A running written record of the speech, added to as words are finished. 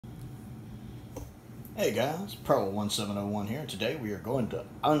Hey guys, Pro1701 here. Today we are going to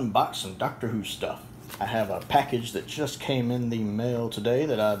unbox some Doctor Who stuff. I have a package that just came in the mail today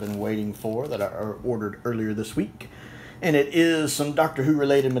that I've been waiting for, that I ordered earlier this week. And it is some Doctor Who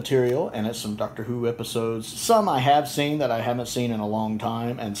related material, and it's some Doctor Who episodes. Some I have seen that I haven't seen in a long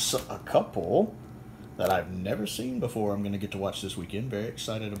time, and a couple that I've never seen before I'm going to get to watch this weekend. Very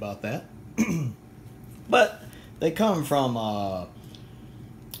excited about that. But they come from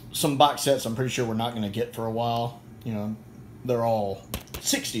some box sets I'm pretty sure we're not going to get for a while. You know, they're all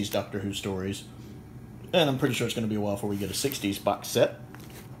 60s Doctor Who stories. And I'm pretty sure it's going to be a while before we get a 60s box set.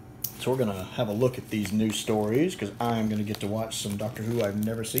 So we're going to have a look at these new stories, because I'm going to get to watch some Doctor Who I've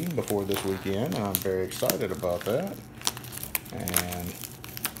never seen before this weekend. And I'm very excited about that. And,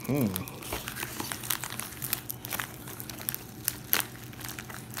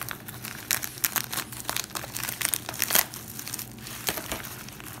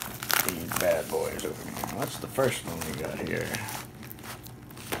 bad boys over here. What's the first one we got here?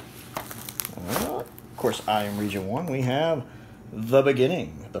 Of course, I am Region 1. We have The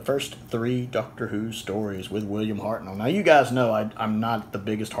Beginning, the first 3 Doctor Who stories with William Hartnell. Now, you guys know I'm not the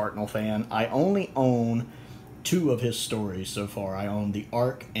biggest Hartnell fan. I only own 2 of his stories so far. I own The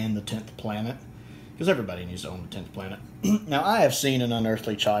Ark and The 10th Planet, because everybody needs to own The 10th Planet. Now, I have seen An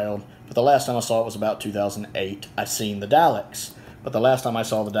Unearthly Child, but the last time I saw it was about 2008. I've seen The Daleks, but the last time I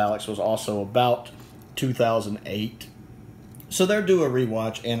saw The Daleks was also about 2008. So they're due a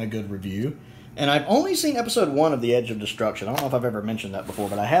rewatch and a good review. And I've only seen episode 1 of The Edge of Destruction. I don't know if I've ever mentioned that before,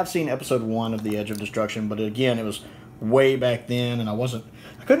 but I have seen episode 1 of The Edge of Destruction. But again, it was way back then, and I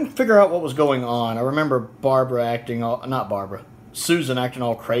couldn't figure out what was going on. I remember Susan acting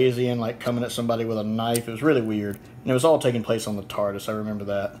all crazy and like coming at somebody with a knife. It was really weird. And it was all taking place on the TARDIS. I remember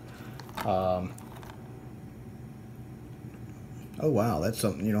that. Oh, wow, that's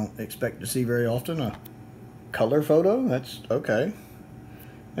something you don't expect to see very often, a color photo. That's okay.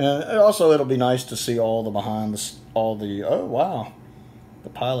 And also, it'll be nice to see all the oh, wow,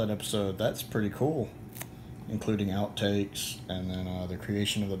 the pilot episode. That's pretty cool, including outtakes, and then the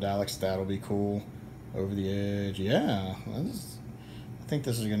creation of the Daleks. That'll be cool. Over the Edge, yeah. I think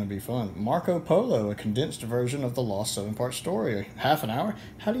this is going to be fun. Marco Polo, a condensed version of the Lost 7-part story. Half an hour?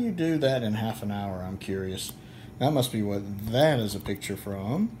 How do you do that in half an hour? I'm curious. That must be what that is a picture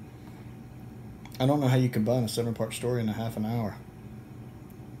from. I don't know how you combine a 7-part story in a half an hour.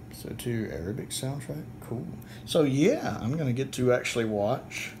 So, to Arabic soundtrack. Cool. So, yeah, I'm going to get to actually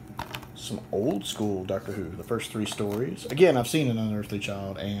watch some old school Doctor Who. The first 3 stories. Again, I've seen An Unearthly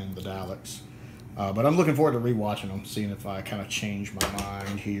Child and The Daleks. But I'm looking forward to rewatching them, seeing if I kind of change my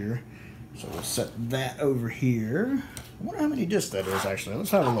mind here. So, we'll set that over here. I wonder how many discs that is, actually.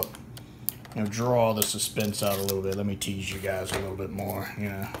 Let's have a look. You know, draw the suspense out a little bit. Let me tease you guys a little bit more.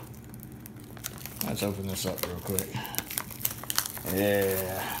 Yeah. Let's open this up real quick.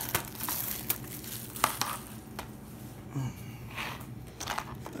 Yeah.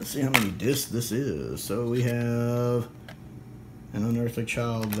 Let's see how many discs this is. So we have An Unearthly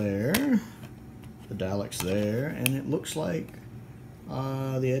Child there, the Daleks there, and it looks like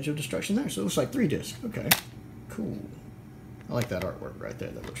The Edge of Destruction there. So it looks like 3 discs. Okay, cool. I like that artwork right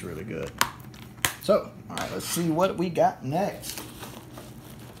there. That looks really good. So, alright, let's see what we got next.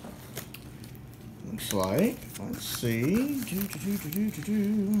 Looks like, let's see,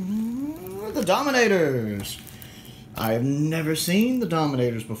 the Dominators. I have never seen the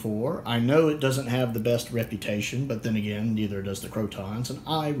Dominators before. I know it doesn't have the best reputation, but then again, neither does the Crotons, and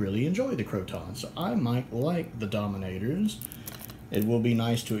I really enjoy the Crotons, so I might like the Dominators. It will be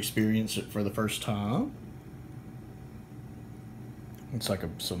nice to experience it for the first time. It's like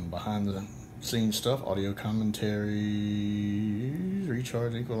some behind the scenes stuff, audio commentary,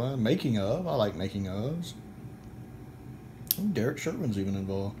 recharge, equalize, making of. I like making ofs. Oh, Derek Sherman's even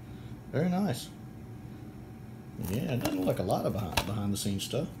involved. Very nice. Yeah, it doesn't look like a lot of behind the scenes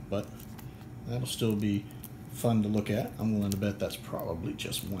stuff, but that'll still be fun to look at. I'm willing to bet that's probably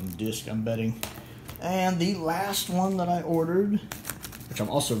just 1 disc, I'm betting. And the last one that I ordered, which I'm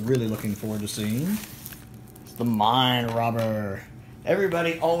also really looking forward to seeing, is the Mine Robber.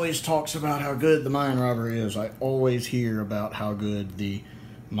 Everybody always talks about how good the Mine Robber is. I always hear about how good the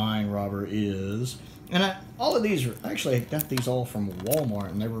Mine Robber is. And all of these, actually, I got these all from Walmart,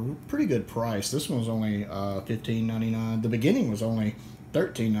 and they were pretty good price. This one was only $15.99. The Beginning was only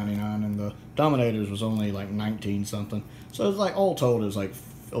 $13.99, and the Dominators was only like 19 something. So it's like, all told, it was like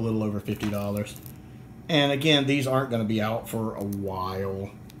a little over $50. And again, these aren't going to be out for a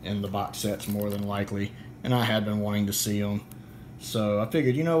while in the box sets, more than likely. And I had been wanting to see them. So I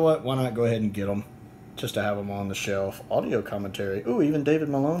figured, you know what, why not go ahead and get them, just to have them on the shelf. Audio commentary. Ooh, even David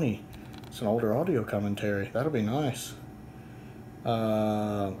Maloney It's an older audio commentary. That'll be nice.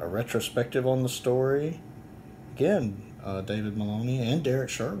 A retrospective on the story. Again, David Maloney and Derek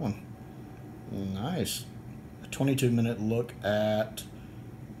Sherwin. Nice. A 22-minute look at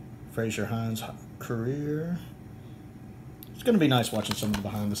Fraser Hines' career. It's going to be nice watching some of the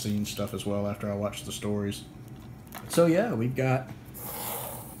behind-the-scenes stuff as well after I watch the stories. So yeah, we've got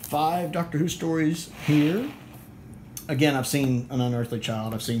 5 Doctor Who stories here. Again, I've seen An Unearthly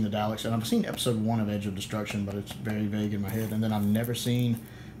Child, I've seen The Daleks, and I've seen episode 1 of Edge of Destruction, but it's very vague in my head. And then I've never seen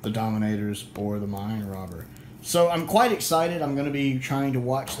The Dominators or The Mine Robber. So I'm quite excited. I'm going to be trying to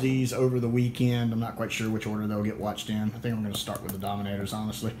watch these over the weekend. I'm not quite sure which order they'll get watched in. I think I'm going to start with The Dominators,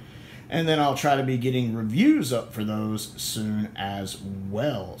 honestly. And then I'll try to be getting reviews up for those soon as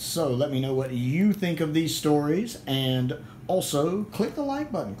well. So let me know what you think of these stories. And also, click the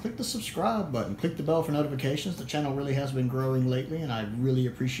like button, click the subscribe button, click the bell for notifications. The channel really has been growing lately, and I really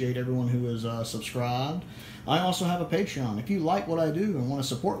appreciate everyone who has subscribed. I also have a Patreon. If you like what I do and want to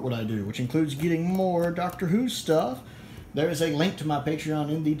support what I do, which includes getting more Doctor Who stuff, there is a link to my Patreon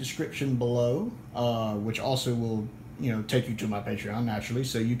in the description below, which also will take you to my Patreon naturally,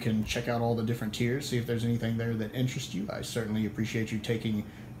 so you can check out all the different tiers, see if there's anything there that interests you. I certainly appreciate you taking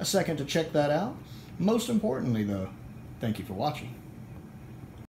a second to check that out. Most importantly, though, thank you for watching.